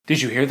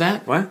Did you hear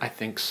that? What? I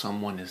think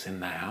someone is in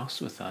the house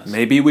with us.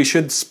 Maybe we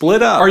should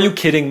split up. Are you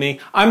kidding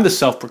me? I'm the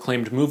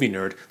self-proclaimed movie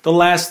nerd. The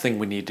last thing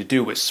we need to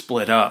do is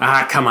split up.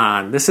 Ah, come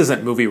on. This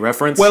isn't movie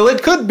reference. Well,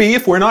 it could be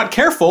if we're not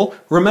careful.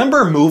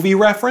 Remember movie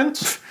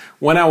reference?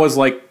 when I was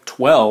like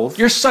 12.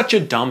 You're such a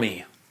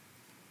dummy.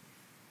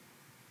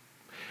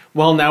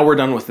 Well, now we're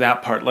done with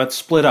that part. Let's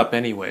split up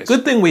anyways.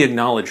 Good thing we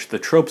acknowledged the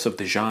tropes of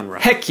the genre.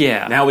 Heck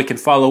yeah. Now we can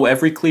follow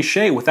every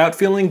cliche without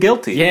feeling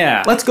guilty.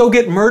 Yeah. Let's go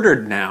get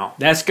murdered now.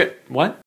 That's good. What?